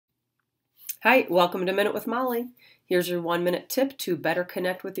Hi, welcome to Minute with Molly. Here's your 1-minute tip to better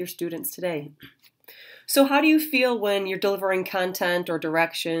connect with your students today. So how do you feel when you're delivering content or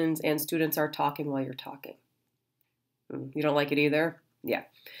directions and students are talking while you're talking? You don't like it either? Yeah.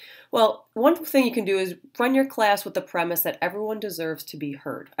 Well, one thing you can do is run your class with the premise that everyone deserves to be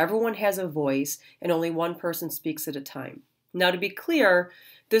heard. Everyone has a voice and only one person speaks at a time. Now, to be clear,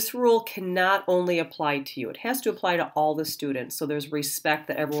 this rule cannot only apply to you. It has to apply to all the students, so there's respect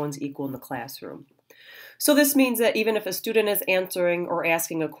that everyone's equal in the classroom. So this means that even if a student is answering or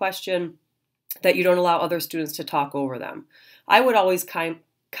asking a question, that you don't allow other students to talk over them. I would always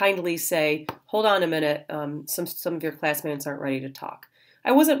kindly say, hold on a minute, some of your classmates aren't ready to talk.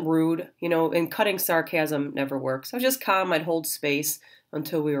 I wasn't rude, and cutting sarcasm never works. I was just calm, I'd hold space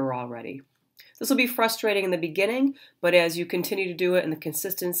until we were all ready. This will be frustrating in the beginning, but as you continue to do it and the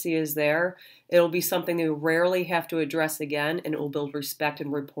consistency is there, it'll be something that you rarely have to address again, and it will build respect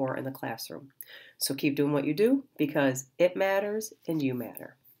and rapport in the classroom. So keep doing what you do because it matters and you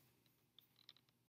matter.